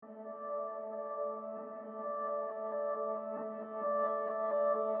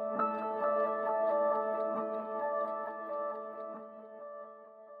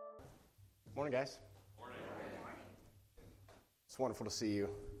Morning, guys. Morning. It's wonderful to see you.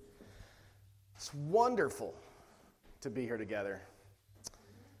 It's wonderful to be here together.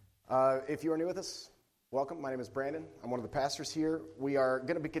 If you are new with us, welcome. My name is Brandon. I'm one of the pastors here. We are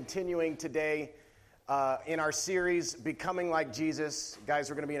going to be continuing today in our series, Becoming Like Jesus. Guys,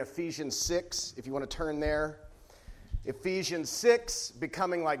 we're going to be in Ephesians 6, if you want to turn there. Ephesians 6,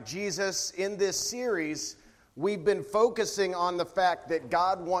 Becoming Like Jesus. In this series, we've been focusing on the fact that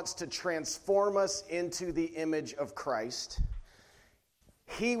God wants to transform us into the image of Christ.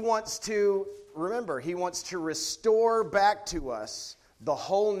 He wants to restore back to us the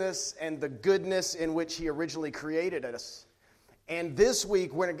wholeness and the goodness in which He originally created us. And this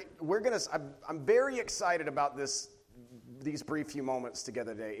week, I'm very excited about these brief few moments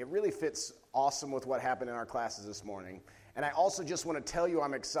together today. It really fits awesome with what happened in our classes this morning. And I also just want to tell you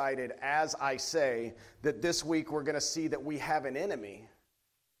I'm excited as I say that this week we're going to see that we have an enemy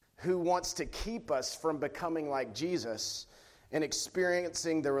who wants to keep us from becoming like Jesus and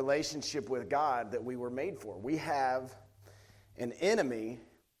experiencing the relationship with God that we were made for. We have an enemy.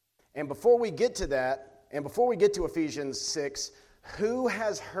 And before we get to that, and before we get to Ephesians 6, who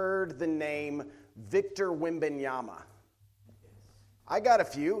has heard the name Victor Wembanyama? I got a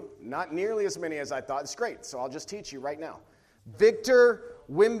few, not nearly as many as I thought. It's great, so I'll just teach you right now. Victor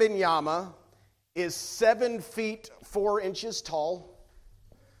Wembanyama is 7 feet 4 inches tall.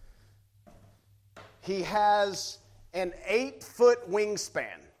 He has an 8-foot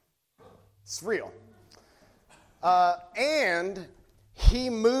wingspan. It's real. And he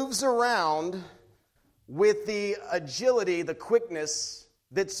moves around with the agility, the quickness,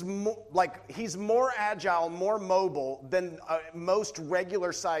 that's he's more agile, more mobile than most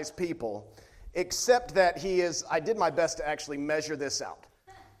regular-sized people, except that I did my best to actually measure this out.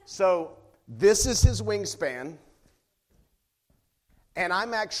 So this is his wingspan, and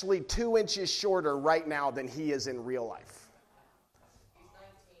I'm actually 2 inches shorter right now than he is in real life.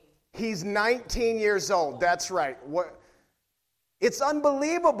 He's 19 years old, that's right. It's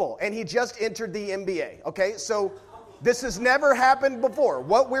unbelievable, and he just entered the NBA, okay? So this has never happened before.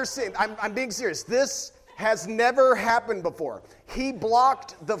 What we're seeing, I'm being serious. This has never happened before. He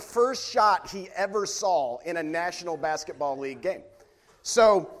blocked the first shot he ever saw in a National Basketball League game.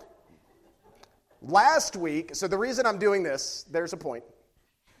 So last week, so the reason I'm doing this, there's a point.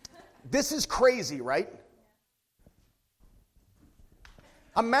 This is crazy, right?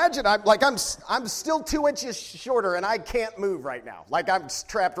 Imagine I'm still 2 inches shorter and I can't move right now. Like I'm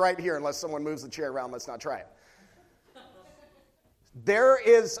trapped right here unless someone moves the chair around. Let's not try it. There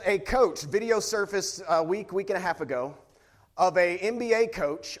is a coach, video surfaced a week and a half ago, of a NBA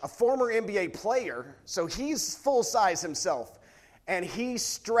coach, a former NBA player, so he's full size himself, and he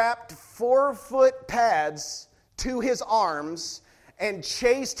strapped 4-foot pads to his arms and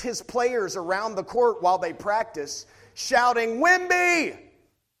chased his players around the court while they practice, shouting, "Wemby!"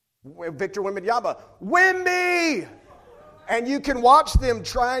 Victor Wembanyama, "Wemby!" And you can watch them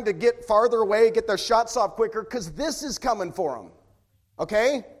trying to get farther away, get their shots off quicker, because this is coming for them.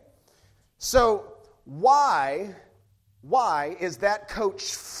 Okay? So why is that coach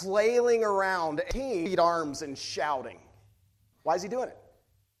flailing around, feet, arms, and shouting? Why is he doing it?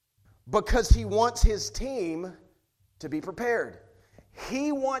 Because he wants his team to be prepared.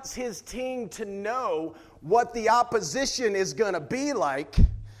 He wants his team to know what the opposition is going to be like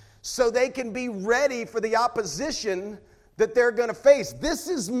so they can be ready for the opposition that they're going to face. This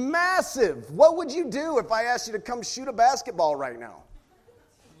is massive. What would you do if I asked you to come shoot a basketball right now?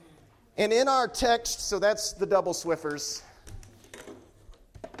 And in our text, so that's the double Swiffers.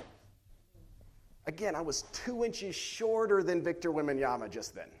 Again, I was 2 inches shorter than Victor Wembanyama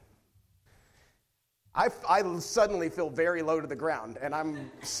just then. I suddenly feel very low to the ground, and I'm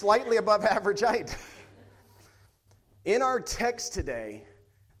slightly above average height. In our text today,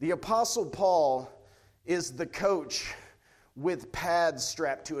 the Apostle Paul is the coach with pads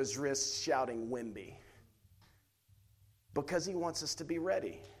strapped to his wrists shouting "Wemby," because he wants us to be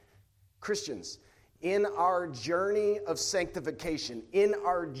ready. Christians, in our journey of sanctification, in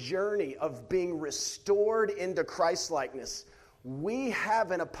our journey of being restored into Christ-likeness, we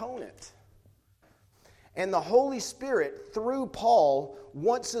have an opponent. And the Holy Spirit, through Paul,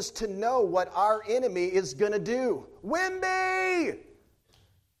 wants us to know what our enemy is going to do. Wemby!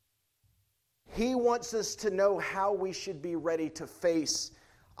 He wants us to know how we should be ready to face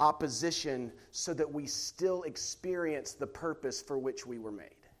opposition so that we still experience the purpose for which we were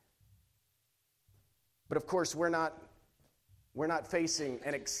made. But of course, we're not facing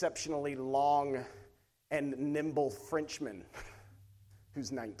an exceptionally long and nimble Frenchman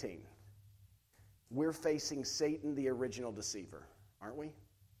who's 19. We're facing Satan, the original deceiver, aren't we?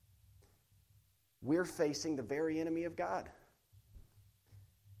 we're facing the very enemy of God.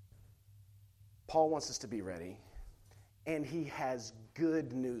 Paul wants us to be ready, and he has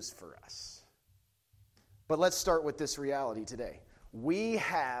good news for us. But let's start with this reality today. We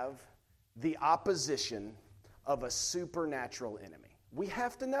have the opposition of a supernatural enemy. We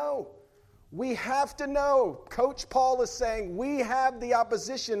have to know. We have to know. Coach Paul is saying we have the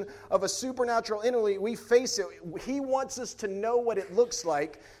opposition of a supernatural enemy. We face it. He wants us to know what it looks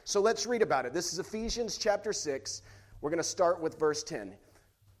like. So let's read about it. This is Ephesians chapter 6. We're going to start with verse 10.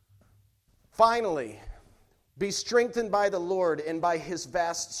 Finally, be strengthened by the Lord and by his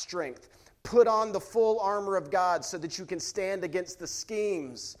vast strength. Put on the full armor of God so that you can stand against the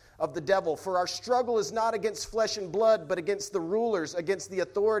schemes of the devil. For our struggle is not against flesh and blood, but against the rulers, against the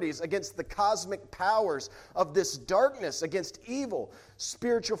authorities, against the cosmic powers of this darkness, against evil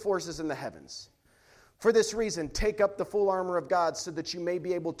spiritual forces in the heavens. For this reason, take up the full armor of God so that you may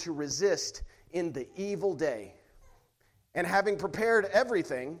be able to resist in the evil day. And having prepared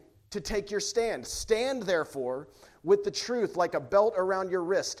everything, to take your stand. Stand, therefore, with the truth like a belt around your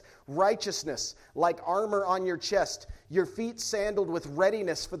wrist, righteousness like armor on your chest, your feet sandaled with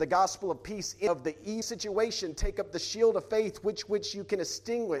readiness for the gospel of peace. Of the evil situation, take up the shield of faith, which you can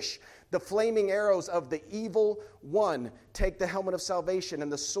extinguish the flaming arrows of the evil one. Take the helmet of salvation and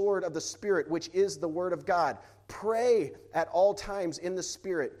the sword of the Spirit, which is the word of God. Pray at all times in the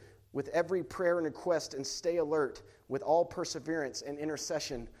Spirit with every prayer and request, and stay alert with all perseverance and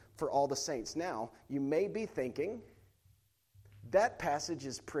intercession for all the saints. Now, you may be thinking, that passage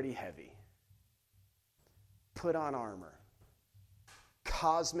is pretty heavy. Put on armor.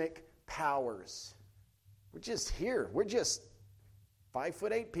 Cosmic powers. We're just here. We're just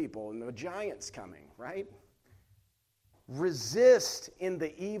 5'8" people and the giants coming, right? Resist in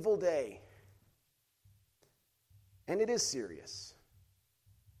the evil day. And it is serious.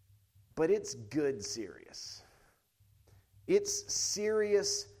 But it's good serious. It's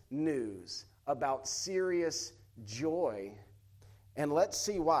serious news about serious joy. And let's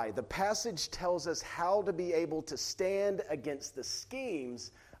see why. The passage tells us how to be able to stand against the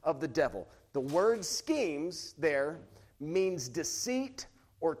schemes of the devil. The word schemes there means deceit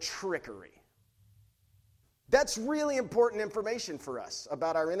or trickery. That's really important information for us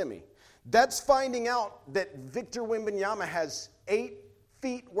about our enemy. That's finding out that Victor Wembanyama has 8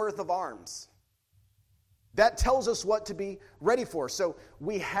 feet worth of arms. That tells us what to be ready for. So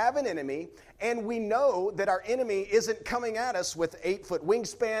we have an enemy, and we know that our enemy isn't coming at us with 8-foot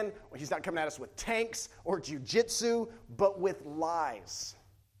wingspan, or he's not coming at us with tanks or jiu-jitsu, but with lies.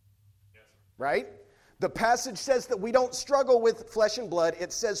 Yes. Right? The passage says that we don't struggle with flesh and blood.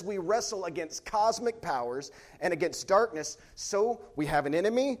 It says we wrestle against cosmic powers and against darkness. So we have an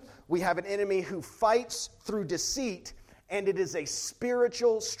enemy. We have an enemy who fights through deceit, and it is a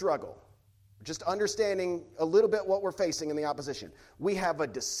spiritual struggle. Just understanding a little bit what we're facing in the opposition. We have a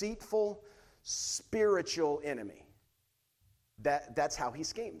deceitful, spiritual enemy. That's how he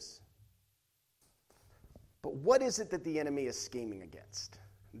schemes. But what is it that the enemy is scheming against?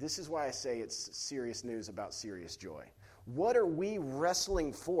 This is why I say it's serious news about serious joy. What are we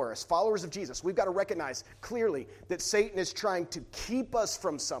wrestling for as followers of Jesus? We've got to recognize clearly that Satan is trying to keep us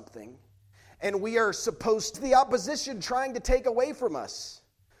from something, and we are supposed to the opposition trying to take away from us.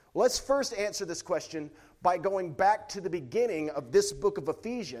 Let's first answer this question by going back to the beginning of this book of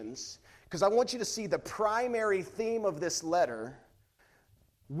Ephesians, because I want you to see the primary theme of this letter,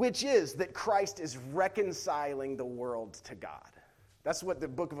 which is that Christ is reconciling the world to God. That's what the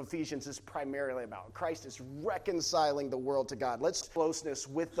book of Ephesians is primarily about. Christ is reconciling the world to God. Let's closeness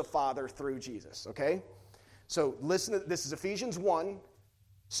with the Father through Jesus, okay? So listen, this is Ephesians 1,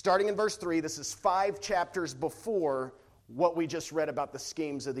 starting in verse 3. This is 5 chapters before what we just read about the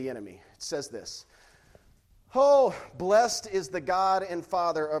schemes of the enemy. It says this: "Oh, blessed is the God and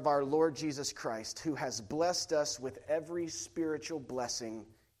Father of our Lord Jesus Christ, who has blessed us with every spiritual blessing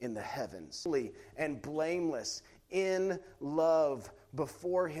in the heavens. Holy and blameless in love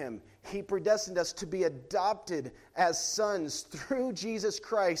before him. He predestined us to be adopted as sons through Jesus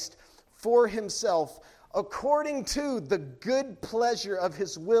Christ for himself, according to the good pleasure of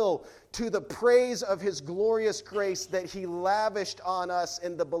his will, to the praise of his glorious grace that he lavished on us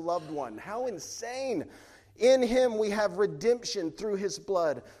in the beloved one." How insane! "In him we have redemption through his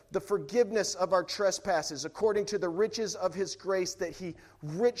blood, the forgiveness of our trespasses, according to the riches of his grace that he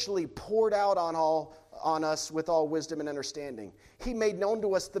richly poured out on us with all wisdom and understanding. He made known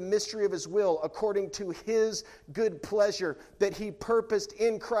to us the mystery of his will, according to his good pleasure that he purposed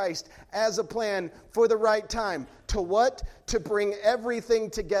in Christ as a plan for the right time." To what? To bring everything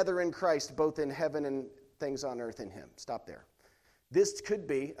together in Christ, both in heaven and things on earth in him. Stop there. This could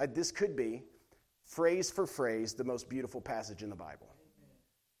be phrase for phrase, the most beautiful passage in the Bible.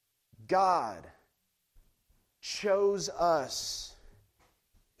 God chose us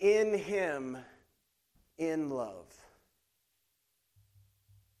in him in love.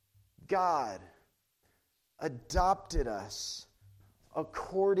 God adopted us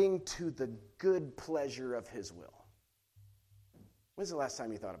according to the good pleasure of his will. When's the last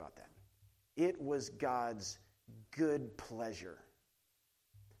time you thought about that? It was God's good pleasure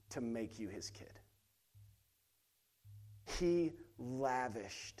to make you his kid. He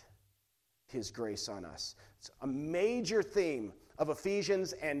lavished his grace on us. It's a major theme of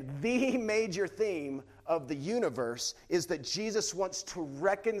Ephesians, and the major theme of the universe is that Jesus wants to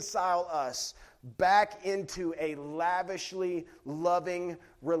reconcile us back into a lavishly loving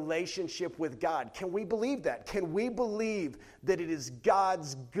relationship with God. Can we believe that? Can we believe that it is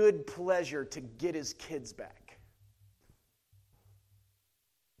God's good pleasure to get his kids back?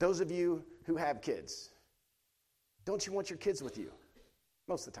 Those of you who have kids, don't you want your kids with you?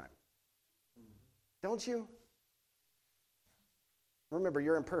 Most of the time. Don't you? Remember,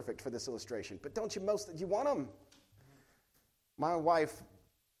 you're imperfect for this illustration, but don't you you want them? My wife,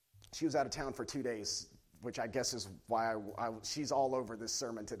 she was out of town for 2 days, which I guess is why she's all over this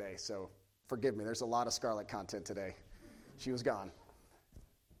sermon today, so forgive me. There's a lot of Scarlet content today. She was gone.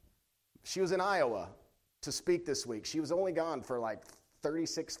 She was in Iowa to speak this week. She was only gone for like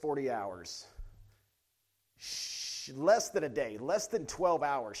 36, 40 hours. Less than a day, less than 12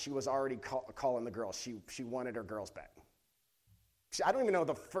 hours, she was already calling the girls. She wanted her girls back. I don't even know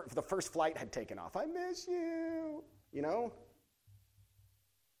the first flight had taken off. I miss you, you know?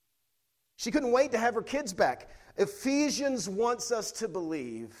 She couldn't wait to have her kids back. Ephesians wants us to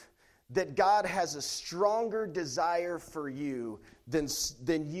believe that God has a stronger desire for you than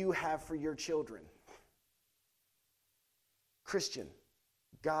you have for your children. Christian,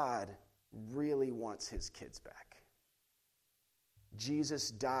 God really wants his kids back.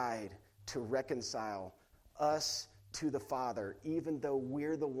 Jesus died to reconcile us to the Father, even though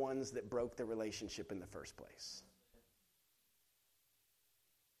we're the ones that broke the relationship in the first place.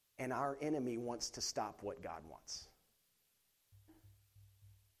 And our enemy wants to stop what God wants.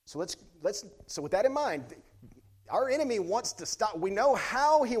 So with that in mind, our enemy wants to stop. We know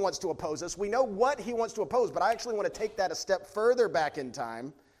how he wants to oppose us. We know what he wants to oppose, but I actually want to take that a step further back in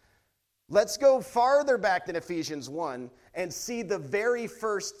time. Let's go farther back than Ephesians 1 and see the very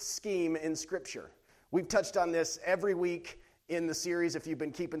first scheme in Scripture. We've touched on this every week in the series if you've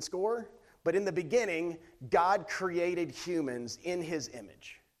been keeping score. But in the beginning, God created humans in his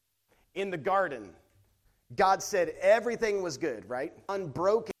image. In the garden, God said everything was good, right?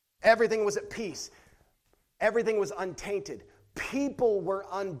 Unbroken. Everything was at peace. Everything was untainted. People were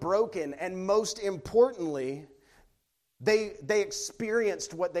unbroken. And most importantly, they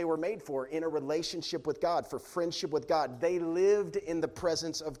experienced what they were made for in a relationship with God, for friendship with God. They lived in the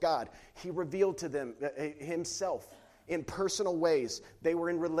presence of God. He revealed to them himself in personal ways. They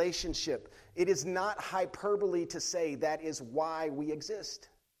were in relationship. It is not hyperbole to say that is why we exist.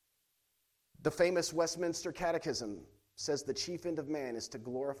 The famous Westminster Catechism says the chief end of man is to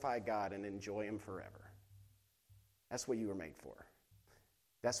glorify God and enjoy him forever. That's what you were made for.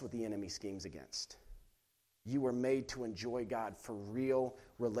 That's what the enemy schemes against. You were made to enjoy God for real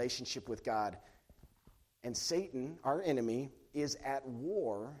relationship with God. And Satan, our enemy, is at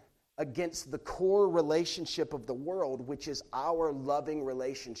war against the core relationship of the world, which is our loving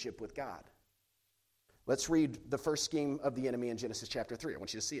relationship with God. Let's read the first scheme of the enemy in Genesis chapter 3. I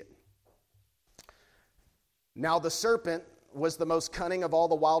want you to see it. Now the serpent was the most cunning of all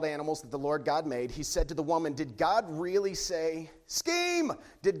the wild animals that the Lord God made. He said to the woman, did God really say, scheme,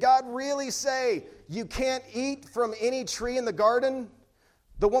 did God really say you can't eat from any tree in the garden?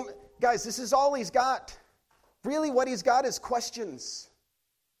 The woman, guys, this is all he's got. Really what he's got is questions.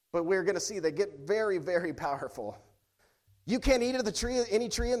 But we're going to see they get very, very powerful. You can't eat of the tree, any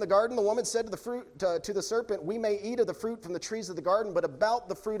tree in the garden. The woman said to the serpent, we may eat of the fruit from the trees of the garden, but about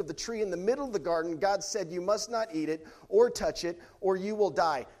the fruit of the tree in the middle of the garden, God said, you must not eat it or touch it, or you will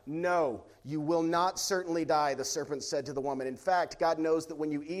die. No, you will not certainly die, the serpent said to the woman. In fact, God knows that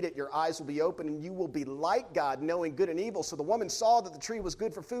when you eat it, your eyes will be open and you will be like God, knowing good and evil. So the woman saw that the tree was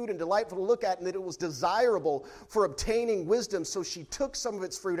good for food and delightful to look at, and that it was desirable for obtaining wisdom. So she took some of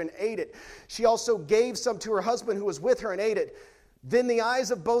its fruit and ate it. She also gave some to her husband who was with her and ate it. Then the eyes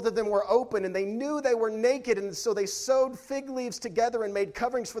of both of them were open, and they knew they were naked, and so they sewed fig leaves together and made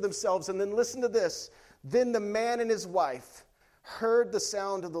coverings for themselves. And then listen to this. Then the man and his wife heard the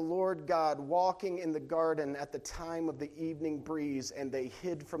sound of the Lord God walking in the garden at the time of the evening breeze, and they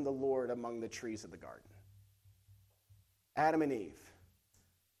hid from the Lord among the trees of the garden. Adam and Eve,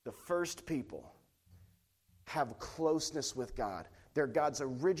 the first people, have closeness with God. They're God's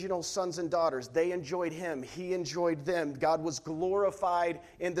original sons and daughters. They enjoyed him. He enjoyed them. God was glorified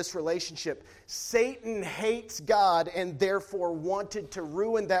in this relationship. Satan hates God and therefore wanted to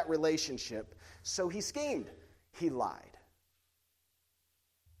ruin that relationship. So he schemed. He lied.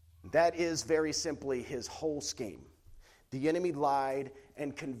 That is very simply his whole scheme. The enemy lied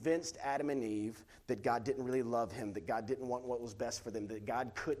and convinced Adam and Eve that God didn't really love him, that God didn't want what was best for them, that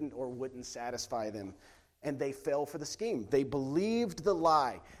God couldn't or wouldn't satisfy them. And they fell for the scheme. They believed the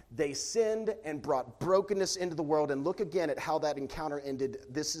lie. They sinned and brought brokenness into the world. And look again at how that encounter ended.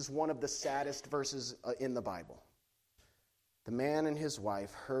 This is one of the saddest verses in the Bible. The man and his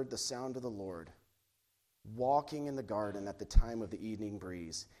wife heard the sound of the Lord walking in the garden at the time of the evening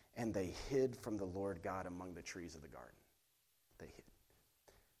breeze, and they hid from the Lord God among the trees of the garden. They hid.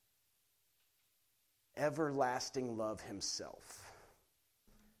 Everlasting love himself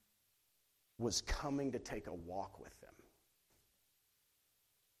was coming to take a walk with them.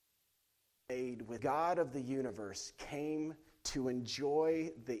 God of the universe came to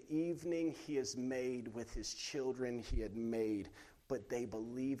enjoy the evening he has made with his children he had made, but they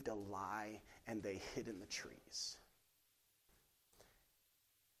believed a lie and they hid in the trees.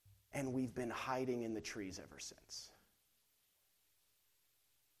 And we've been hiding in the trees ever since.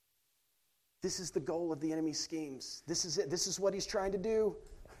 This is the goal of the enemy's schemes. This is it. This is what he's trying to do.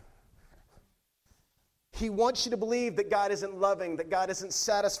 He wants you to believe that God isn't loving, that God isn't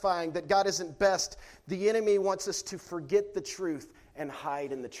satisfying, that God isn't best. The enemy wants us to forget the truth and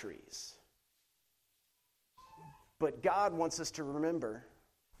hide in the trees. But God wants us to remember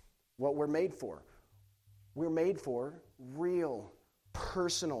what we're made for. We're made for real,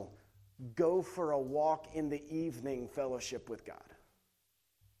 personal, go for a walk in the evening fellowship with God.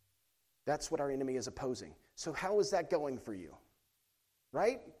 That's what our enemy is opposing. So how is that going for you?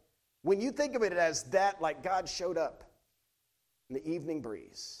 Right? When you think of it as that, like God showed up in the evening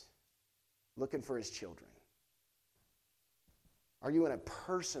breeze, looking for his children. Are you in a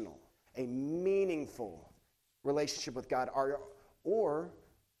personal, a meaningful relationship with God? Or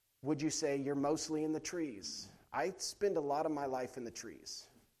would you say you're mostly in the trees? I spend a lot of my life in the trees.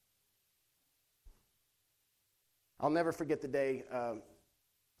 I'll never forget the day,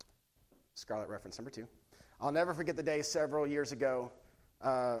 Scarlet reference number 2. I'll never forget the day several years ago,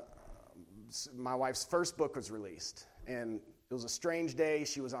 my wife's first book was released, and it was a strange day.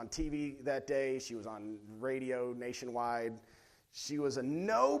 She was on TV that day. She was on radio nationwide. She was a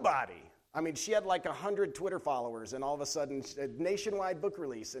nobody. I mean, she had like 100 Twitter followers, and all of a sudden, a nationwide book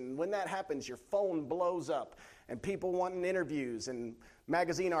release. And when that happens, your phone blows up, and people wanting interviews and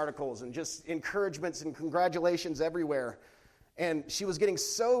magazine articles and just encouragements and congratulations everywhere. And she was getting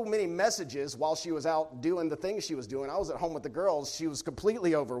so many messages while she was out doing the things she was doing. I was at home with the girls. She was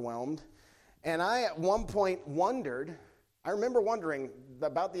completely overwhelmed. And I, at one point, I remember wondering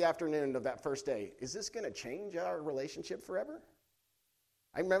about the afternoon of that first day, is this going to change our relationship forever?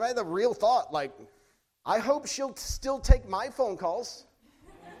 I remember I had the real thought, like, I hope she'll still take my phone calls.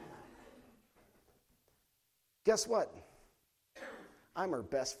 Guess what? I'm her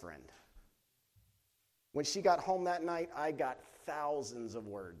best friend. When she got home that night, I got thousands of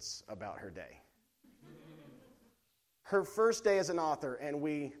words about her day. Her first day as an author, and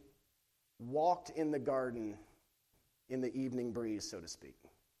we walked in the garden in the evening breeze, so to speak.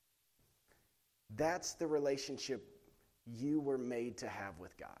 That's the relationship you were made to have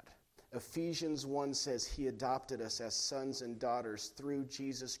with God. Ephesians 1 says he adopted us as sons and daughters through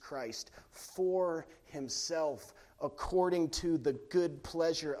Jesus Christ for himself, according to the good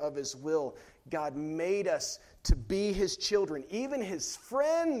pleasure of his will. God made us to be his children, even his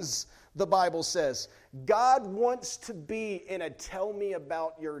friends, the Bible says. God wants to be in a tell me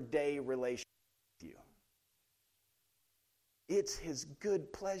about your day relationship with you. It's his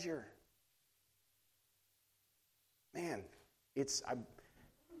good pleasure. Man,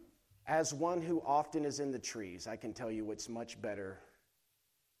 as one who often is in the trees, I can tell you it's much better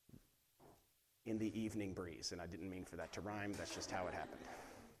in the evening breeze. And I didn't mean for that to rhyme. That's just how it happened.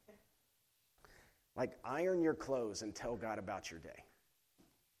 Like, iron your clothes and tell God about your day.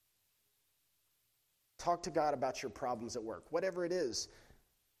 Talk to God about your problems at work, whatever it is.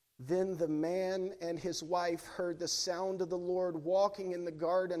 Then the man and his wife heard the sound of the Lord walking in the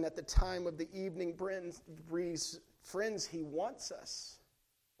garden at the time of the evening breeze. Friends, he wants us.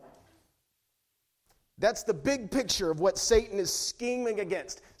 That's the big picture of what Satan is scheming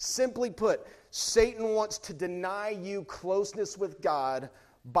against. Simply put, Satan wants to deny you closeness with God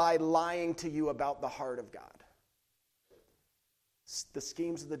by lying to you about the heart of God. The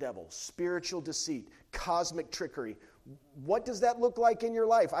schemes of the devil, spiritual deceit, cosmic trickery. What does that look like in your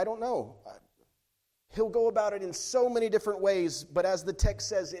life? I don't know. He'll go about it in so many different ways, but as the text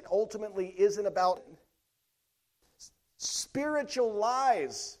says, it ultimately isn't about spiritual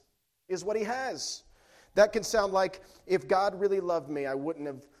lies is what he has. That can sound like, if God really loved me, I wouldn't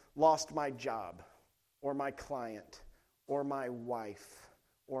have lost my job, or my client, or my wife,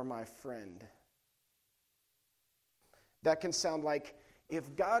 or my friend. That can sound like,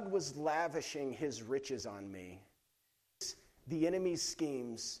 if God was lavishing his riches on me, the enemy's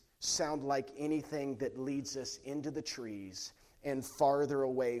schemes sound like anything that leads us into the trees and farther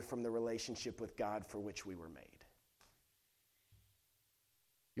away from the relationship with God for which we were made.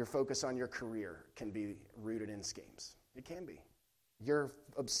 Your focus on your career can be rooted in schemes. It can be. Your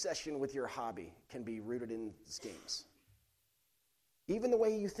obsession with your hobby can be rooted in schemes. Even the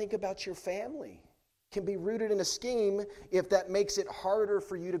way you think about your family can be rooted in a scheme if that makes it harder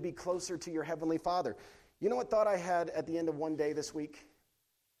for you to be closer to your Heavenly Father. You know what thought I had at the end of one day this week?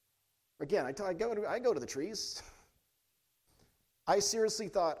 Again, I go to the trees. I seriously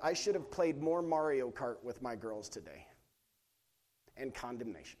thought I should have played more Mario Kart with my girls today. And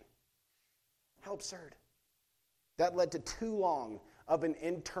condemnation. How absurd. That led to too long of an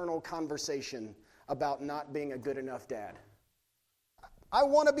internal conversation about not being a good enough dad. I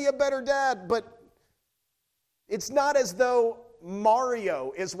want to be a better dad, but it's not as though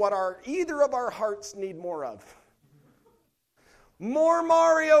Mario is what either of our hearts need more of. More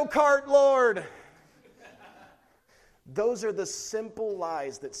Mario Kart, Lord. Those are the simple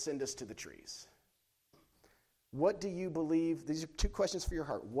lies that send us to the trees. What do you believe? These are two questions for your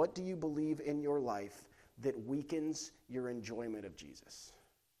heart. What do you believe in your life that weakens your enjoyment of Jesus?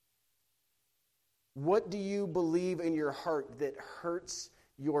 What do you believe in your heart that hurts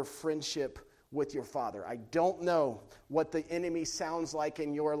your friendship with your Father? I don't know what the enemy sounds like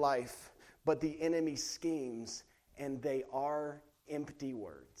in your life, but the enemy schemes, and they are empty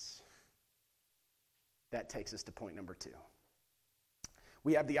words. That takes us to point number 2.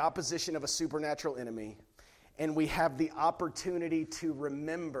 We have the opposition of a supernatural enemy, and we have the opportunity to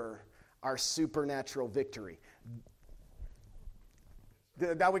remember our supernatural victory.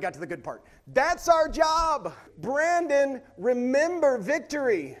 Now we got to the good part. That's our job. Brandon, remember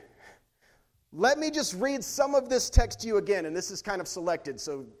victory. Let me just read some of this text to you again, and this is kind of selected,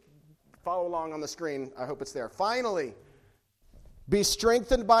 so follow along on the screen. I hope it's there. Finally, be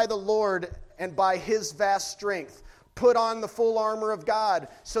strengthened by the Lord and by his vast strength. Put on the full armor of God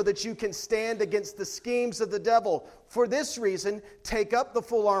so that you can stand against the schemes of the devil. For this reason, take up the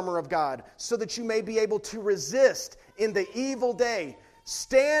full armor of God so that you may be able to resist in the evil day.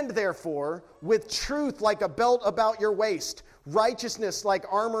 Stand, therefore, with truth like a belt about your waist, righteousness like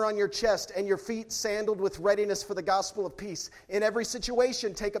armor on your chest, and your feet sandaled with readiness for the gospel of peace. In every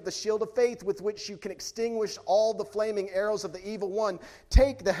situation, take up the shield of faith with which you can extinguish all the flaming arrows of the evil one.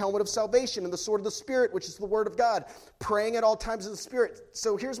 Take the helmet of salvation and the sword of the Spirit, which is the word of God, praying at all times in the Spirit.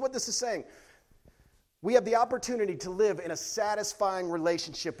 So here's what this is saying. We have the opportunity to live in a satisfying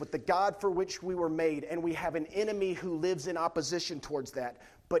relationship with the God for which we were made, and we have an enemy who lives in opposition towards that.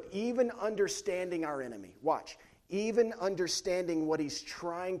 But even understanding our enemy, watch, even understanding what he's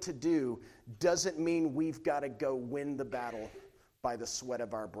trying to do doesn't mean we've got to go win the battle by the sweat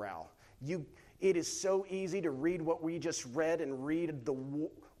of our brow. It is so easy to read what we just read and read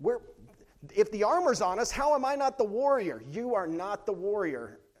if the armor's on us, how am I not the warrior? You are not the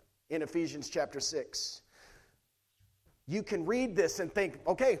warrior in Ephesians chapter 6. You can read this and think,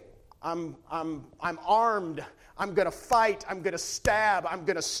 okay, I'm armed. I'm going to fight. I'm going to stab. I'm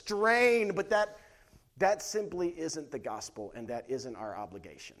going to strain. But that simply isn't the gospel, and that isn't our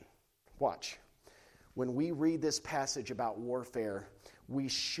obligation. Watch. When we read this passage about warfare, we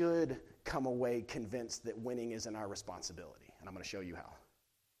should come away convinced that winning isn't our responsibility. And I'm going to show you how.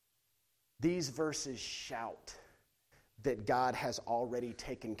 These verses shout that God has already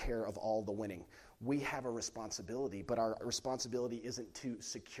taken care of all the winning. We have a responsibility, but our responsibility isn't to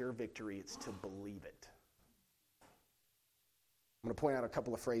secure victory, it's to believe it. I'm going to point out a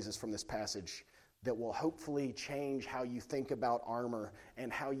couple of phrases from this passage that will hopefully change how you think about armor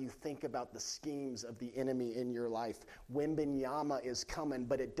and how you think about the schemes of the enemy in your life. Wimbenyama is coming,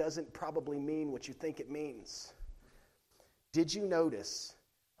 but it doesn't probably mean what you think it means. Did you notice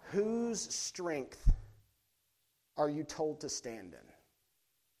whose strength are you told to stand in?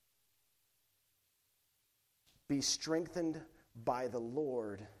 Be strengthened by the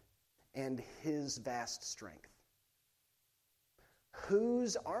Lord and his vast strength.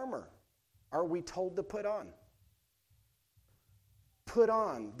 Whose armor are we told to put on? Put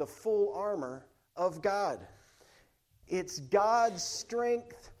on the full armor of God. It's God's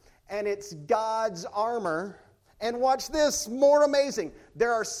strength and it's God's armor, And watch this, more amazing.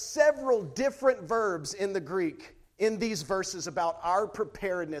 There are several different verbs in the Greek in these verses about our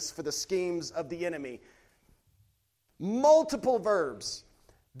preparedness for the schemes of the enemy. Multiple verbs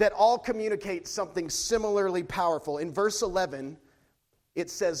that all communicate something similarly powerful. In verse 11, it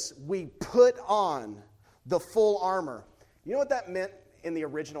says, we put on the full armor. You know what that meant in the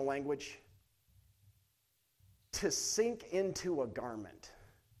original language? To sink into a garment.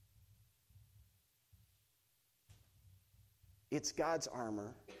 It's God's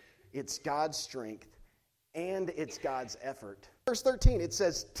armor, it's God's strength, and it's God's effort. Verse 13, it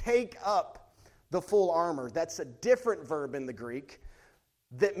says, take up the full armor. That's a different verb in the Greek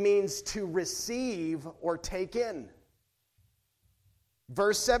that means to receive or take in.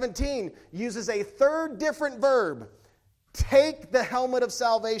 Verse 17 uses a third different verb, take the helmet of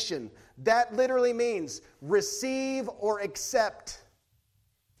salvation. That literally means receive or accept.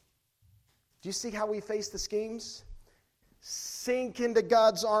 Do you see how we face the schemes? Sink into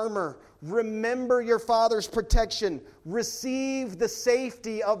God's armor. Remember your Father's protection. Receive the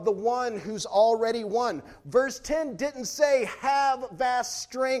safety of the one who's already won. Verse 10 didn't say have vast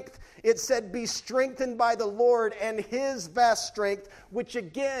strength. It said be strengthened by the Lord and His vast strength, which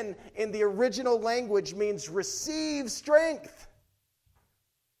again in the original language means receive strength.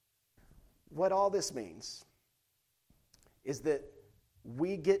 What all this means is that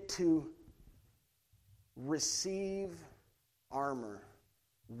we get to receive armor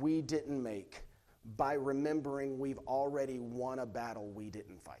we didn't make by remembering we've already won a battle we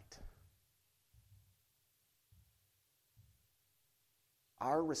didn't fight.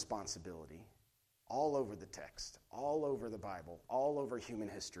 Our responsibility, all over the text, all over the Bible, all over human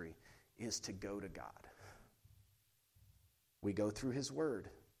history, is to go to God. We go through His Word.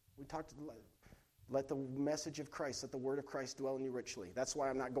 We talked, let the message of Christ, let the Word of Christ dwell in you richly. That's why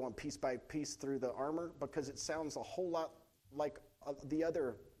I'm not going piece by piece through the armor, because it sounds a whole lot like the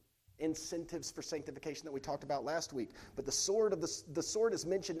other incentives for sanctification that we talked about last week. But the sword is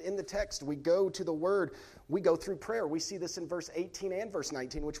mentioned in the text. We go to the Word. We go through prayer. We see this in verse 18 and verse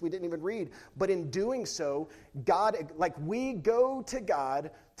 19, which we didn't even read. But in doing so, we go to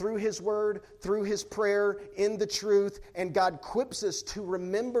God through His Word, through His prayer, in the truth, and God equips us to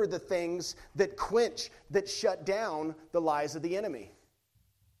remember the things that quench, that shut down the lies of the enemy.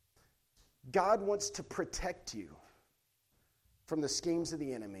 God wants to protect you from the schemes of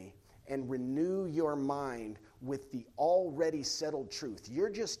the enemy and renew your mind with the already settled truth. You're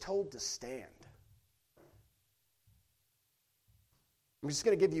just told to stand. I'm just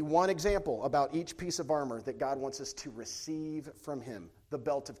going to give you one example about each piece of armor that God wants us to receive from Him, the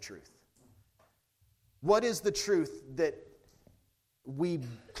belt of truth. What is the truth that we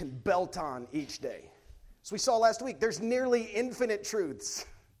can belt on each day? So we saw last week, there's nearly infinite truths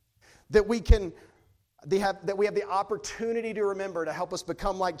that we have the opportunity to remember to help us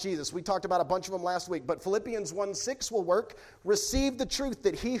become like Jesus. We talked about a bunch of them last week, but Philippians 1:6 will work. Receive the truth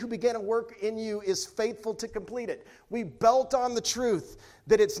that He who began a work in you is faithful to complete it. We belt on the truth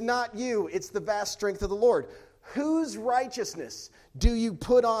that it's not you, it's the vast strength of the Lord. Whose righteousness do you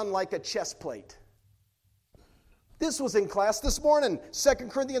put on like a chest plate? This was in class this morning.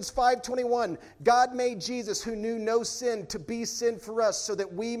 2 Corinthians 5:21. God made Jesus, who knew no sin, to be sin for us so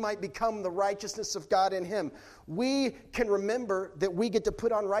that we might become the righteousness of God in Him. We can remember that we get to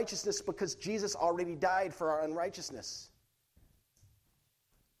put on righteousness because Jesus already died for our unrighteousness.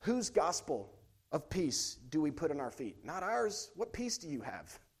 Whose gospel of peace do we put on our feet? Not ours. What peace do you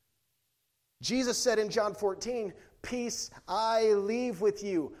have? Jesus said in John 14, peace I leave with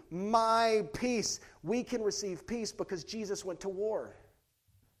you, my peace. We can receive peace because Jesus went to war.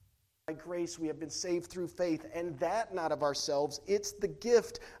 By grace we have been saved through faith, and that not of ourselves. It's the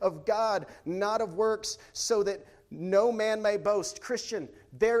gift of God, not of works, so that no man may boast. Christian,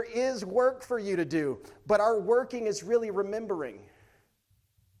 there is work for you to do, but our working is really remembering.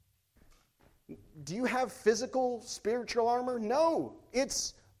 Do you have physical, spiritual armor? No,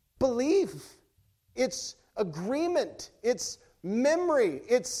 it's belief. It's agreement. It's memory.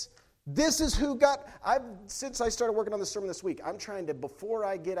 This is who God. Since I started working on this sermon this week, I'm trying to, before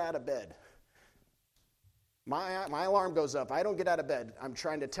I get out of bed, my alarm goes up. I don't get out of bed. I'm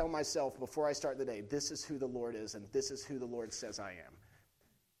trying to tell myself before I start the day, this is who the Lord is, and this is who the Lord says I am.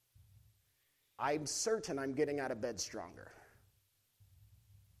 I'm certain I'm getting out of bed stronger.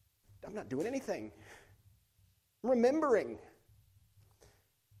 I'm not doing anything. I'm remembering.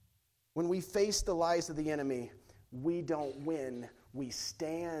 When we face the lies of the enemy, we don't win. We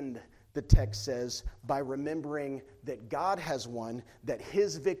stand the text says, by remembering that God has won, that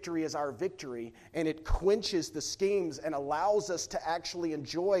his victory is our victory, and it quenches the schemes and allows us to actually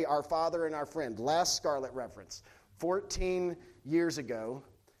enjoy our father and our friend. Last Scarlett reference. 14 years ago,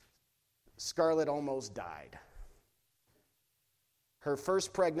 Scarlett almost died. Her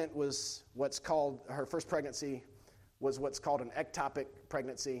first pregnancy was what's called an ectopic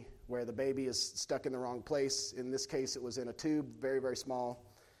pregnancy, where the baby is stuck in the wrong place. In this case, it was in a tube, very, very small.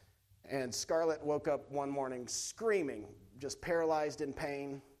 And Scarlett woke up one morning screaming, just paralyzed in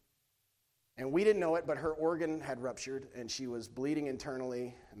pain. And we didn't know it, but her organ had ruptured, and she was bleeding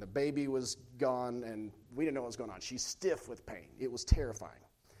internally, and the baby was gone, and we didn't know what was going on. She's stiff with pain. It was terrifying.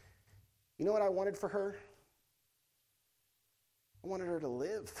 You know what I wanted for her? I wanted her to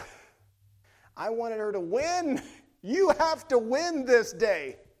live. I wanted her to win. You have to win this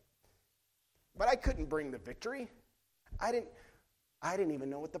day. But I couldn't bring the victory. I didn't even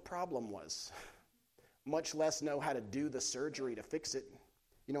know what the problem was, much less know how to do the surgery to fix it.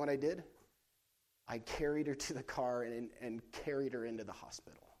 You know what I did? I carried her to the car and carried her into the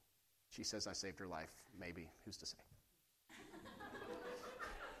hospital. She says I saved her life. Maybe. Who's to say?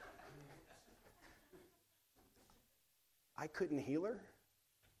 I couldn't heal her.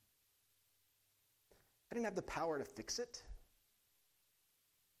 I didn't have the power to fix it.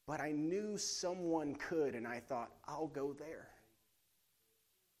 But I knew someone could, and I thought, I'll go there.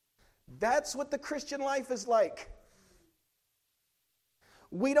 That's what the Christian life is like.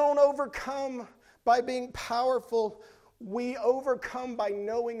 We don't overcome by being powerful. We overcome by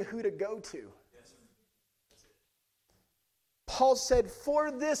knowing who to go to. Paul said, for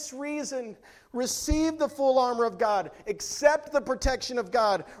this reason, receive the full armor of God, accept the protection of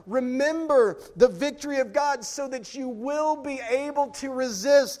God, remember the victory of God so that you will be able to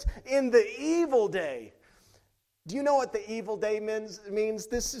resist in the evil day. Do you know what the evil day means?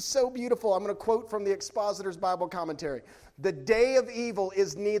 This is so beautiful. I'm going to quote from the Expositor's Bible Commentary. The day of evil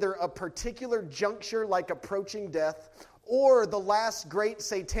is neither a particular juncture like approaching death or the last great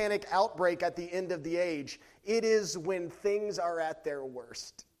satanic outbreak at the end of the age. It is when things are at their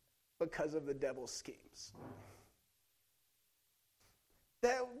worst because of the devil's schemes.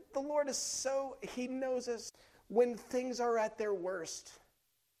 The Lord is He knows us. When things are at their worst,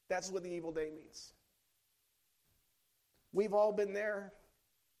 that's what the evil day means. We've all been there.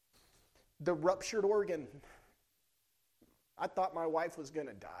 The ruptured organ. I thought my wife was going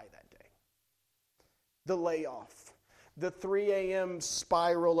to die that day. The layoff. The 3 a.m.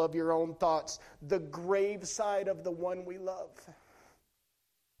 spiral of your own thoughts. The graveside of the one we love.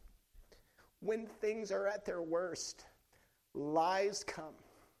 When things are at their worst, lies come.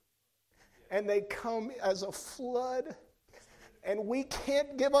 And they come as a flood. And we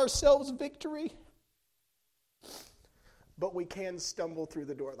can't give ourselves victory. But we can stumble through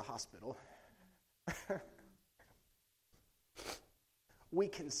the door of the hospital. We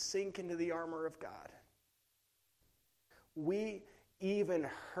can sink into the armor of God. We, even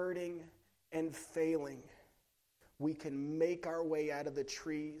hurting and failing, we can make our way out of the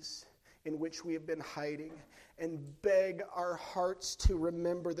trees in which we have been hiding and beg our hearts to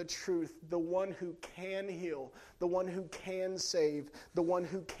remember the truth. The one who can heal, the one who can save, the one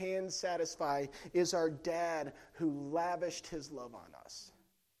who can satisfy is our dad who lavished his love on us.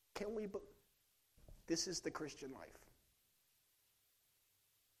 This is the Christian life.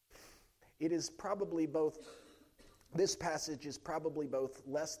 It is probably both, this passage is probably both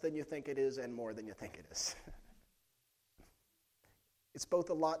less than you think it is and more than you think it is. It's both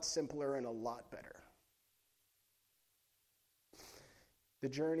a lot simpler and a lot better. The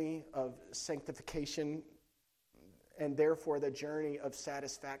journey of sanctification and therefore the journey of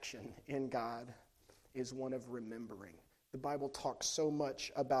satisfaction in God is one of remembering. The Bible talks so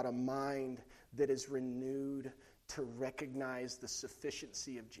much about a mind that is renewed to recognize the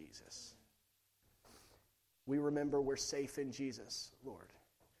sufficiency of Jesus. We remember we're safe in Jesus, Lord.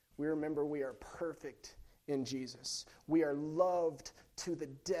 We remember we are perfect in Jesus. We are loved to the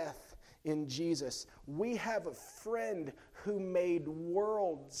death in Jesus. We have a friend who made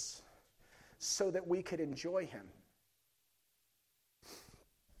worlds so that we could enjoy him.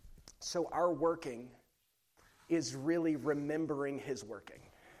 So our working is really remembering his working.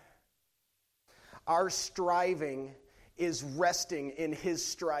 Our striving is resting in his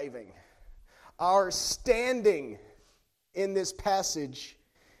striving. Our standing in this passage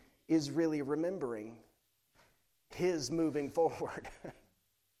is really remembering his moving forward.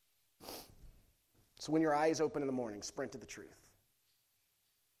 So when your eyes open in the morning, sprint to the truth.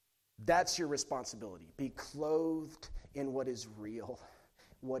 That's your responsibility. Be clothed in what is real,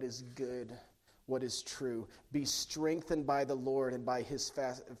 what is good, what is true. Be strengthened by the Lord and by his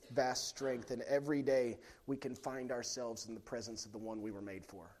vast strength. And every day we can find ourselves in the presence of the one we were made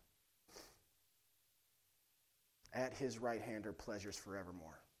for. At his right hand are pleasures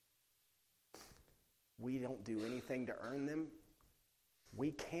forevermore. We don't do anything to earn them.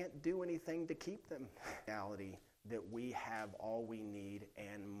 We can't do anything to keep them. Reality that we have all we need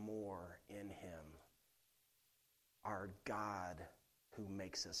and more in him. Our God who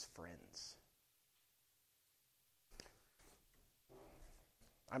makes us friends.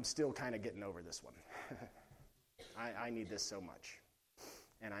 I'm still kind of getting over this one. I need this so much.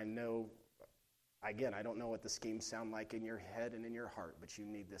 And I know, again, I don't know what the schemes sound like in your head and in your heart, but you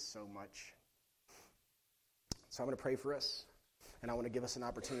need this so much. So I'm going to pray for us, and I want to give us an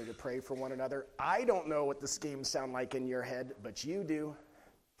opportunity to pray for one another. I don't know what the schemes sound like in your head, but you do.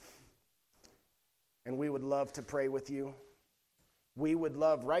 And we would love to pray with you. We would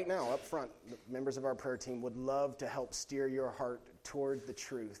love, right now, up front, the members of our prayer team would love to help steer your heart toward the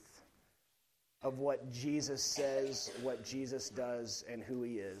truth of what Jesus says, what Jesus does, and who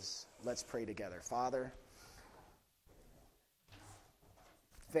he is. Let's pray together. Father,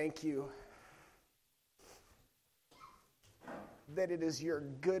 thank you that it is your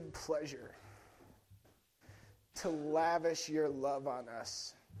good pleasure to lavish your love on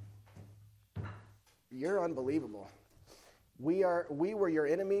us. You're unbelievable. We were your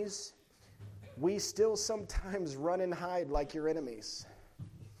enemies. We still sometimes run and hide like your enemies.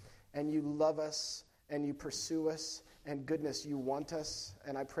 And you love us, and you pursue us, and goodness, you want us.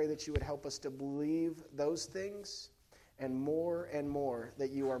 And I pray that you would help us to believe those things, and more that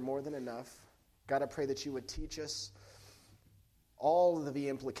you are more than enough. God, I pray that you would teach us all of the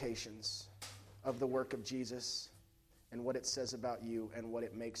implications of the work of Jesus and what it says about you and what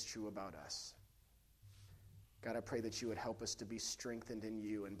it makes true about us. God, I pray that you would help us to be strengthened in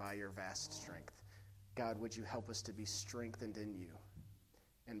you and by your vast strength. God, would you help us to be strengthened in you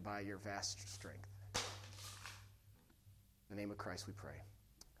and by your vast strength. In the name of Christ we pray.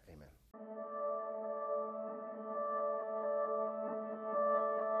 Amen.